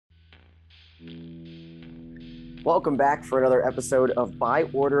Welcome back for another episode of By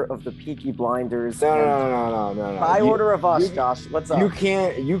Order of the Peaky Blinders. No. By order of us, You, Josh. What's up? you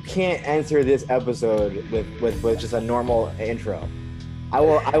can't enter this episode with just a normal intro. I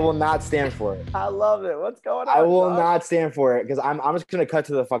will not stand for it. I love it. What's going on? I will Josh? not stand for it because I'm just gonna cut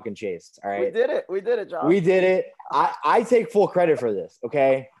to the fucking chase. All right. We did it, Josh. We did it. I take full credit for this.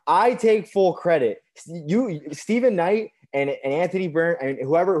 Okay. I take full credit. You, Stephen Knight and Anthony Byrne and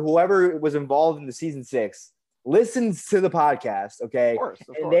whoever was involved in the season 6 listens to the podcast. Okay. Of course.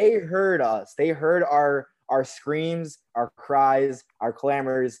 And they heard us. They heard our screams, our cries, our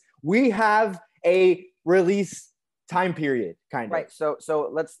clamors. We have a release time period, kind of. Right. So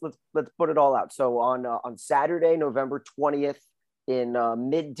let's put it all out. So on Saturday, November 20th, in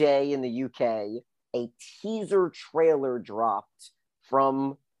midday in the UK, a teaser trailer dropped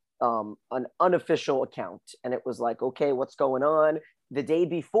from an unofficial account, and it was like, okay, what's going on? The day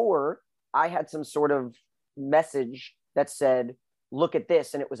before, I had some sort of message that said, look at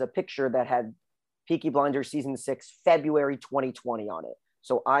this, and it was a picture that had Peaky Blinders season 6 February 2020 on it.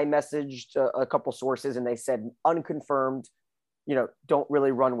 So I messaged a couple sources and they said unconfirmed, don't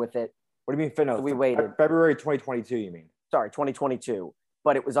really run with it. What do you mean? No, so we waited. February 2022, you mean? Sorry, 2022.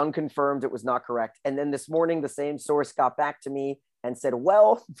 But it was unconfirmed. It was not correct. And then this morning, the same source got back to me and said,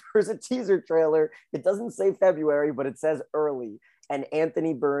 well, there's a teaser trailer. It doesn't say February, but it says early. And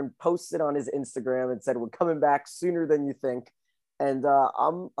Anthony Byrne posted on his Instagram and said, we're coming back sooner than you think. And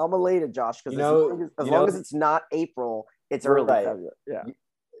I'm elated, Josh, because as long as it's not April, it's early February. Yeah.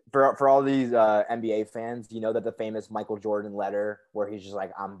 For all these NBA fans, you know that the famous Michael Jordan letter where he's just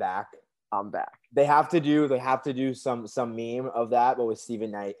like, I'm back. They have to do some meme of that, but with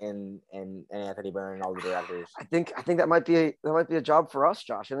Stephen Knight and Anthony Byrne and all the directors. I think that might be a job for us,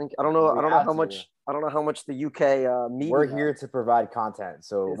 Josh. I don't know how much the UK media. We're here to provide content,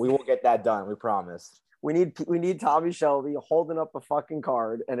 so we will get that done. We promise. We need Tommy Shelby holding up a fucking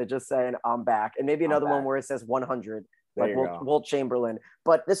card and it just saying I'm back, and maybe another one where it says 100, like Wilt Chamberlain.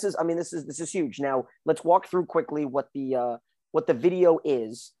 But this is huge. Now let's walk through quickly what the video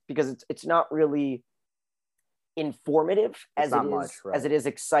is, because it's not really informative as it is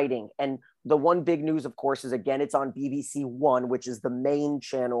exciting. And the one big news, of course, is again it's on BBC One, which is the main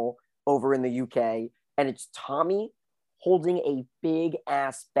channel over in the UK, and it's Tommy holding a big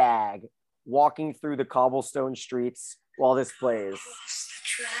ass bag, walking through the cobblestone streets while this plays.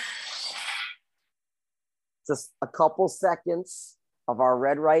 Just a couple seconds of our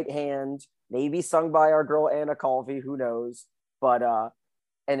Red Right Hand, maybe sung by our girl Anna Calvi, who knows? But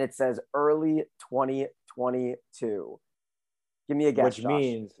and it says early 2022. Give me a guess,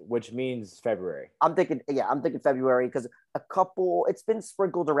 which means February. I'm thinking February, because it's been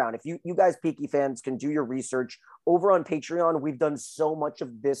sprinkled around. If you guys Peaky fans can do your research over on Patreon, we've done so much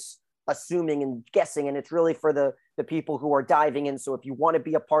of this assuming and guessing, and it's really for the people who are diving in. So if you want to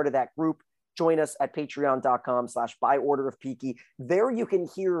be a part of that group, join us at patreon.com/byorderofpeaky. There you can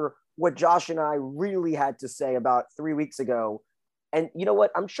hear what Josh and I really had to say about 3 weeks ago. And you know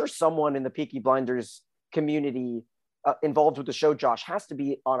what? I'm sure someone in the Peaky Blinders community involved with the show, Josh, has to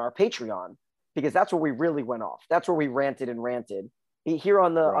be on our Patreon, because that's where we really went off. That's where we ranted. Here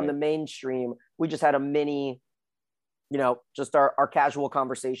on the mainstream, we just had a mini, just our casual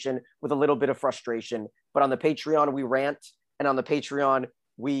conversation with a little bit of frustration. But on the Patreon, we rant, and on the Patreon,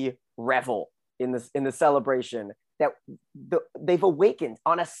 we revel in the celebration that they've awakened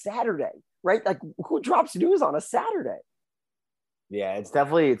on a Saturday, right? Like, who drops news on a Saturday? Yeah, it's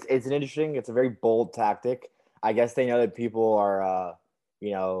definitely it's an interesting. It's a very bold tactic. I guess they know that people are,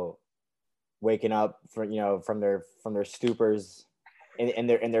 waking up from their stupors, in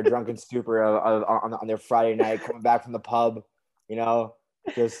their drunken stupor on their Friday night, coming back from the pub,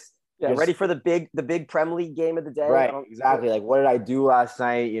 just ready for the big Prem League game of the day. Right, exactly. Like, what did I do last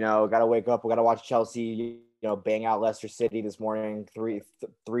night? Got to wake up. We got to watch Chelsea, bang out Leicester City this morning, 3-0.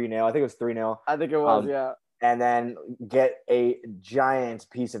 I think it was 3-0. I think it was, yeah. And then get a giant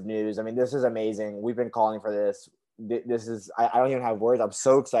piece of news. I mean, this is amazing. We've been calling for this. This is, I don't even have words. I'm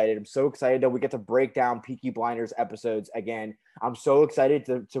so excited. that we get to break down Peaky Blinders episodes again. I'm so excited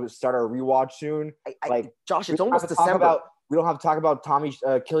to start our rewatch soon. Josh, it's almost December. We don't have to talk about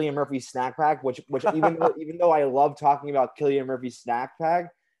Cillian Murphy's snack pack, which even though I love talking about Cillian Murphy's snack pack,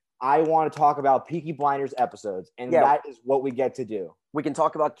 I want to talk about Peaky Blinders episodes, and that is what we get to do. We can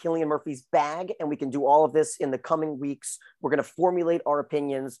talk about Cillian Murphy's bag, and we can do all of this in the coming weeks. We're going to formulate our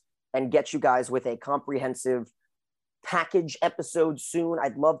opinions and get you guys with a comprehensive package episode soon.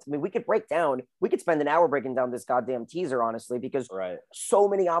 We could spend an hour breaking down this goddamn teaser, honestly, because so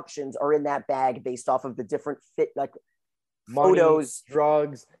many options are in that bag based off of the different money, photos,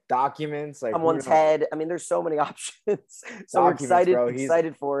 drugs, documents, like someone's head. I mean, there's so many options. So we're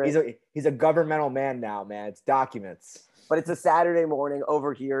excited for it. He's a governmental man now, man. It's documents. But it's a Saturday morning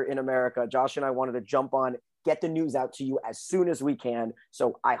over here in America. Josh and I wanted to jump on, get the news out to you as soon as we can.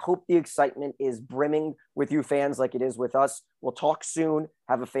 So I hope the excitement is brimming with you fans like it is with us. We'll talk soon.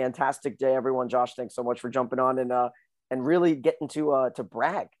 Have a fantastic day, everyone. Josh, thanks so much for jumping on and really getting to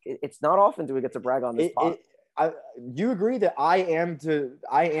brag. It's not often do we get to brag on this pod. You agree that I am to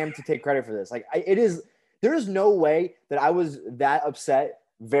take credit for this. Like there is no way that I was that upset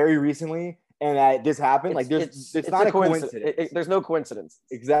very recently and that this happened. It's not a coincidence. There's no coincidence.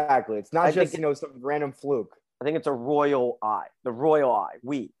 Exactly. It's not just some random fluke. I think it's a royal eye. The royal eye.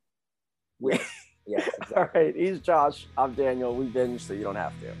 We. Yes, exactly. All right. He's Josh. I'm Daniel. We binge so you don't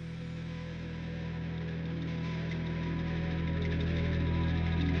have to.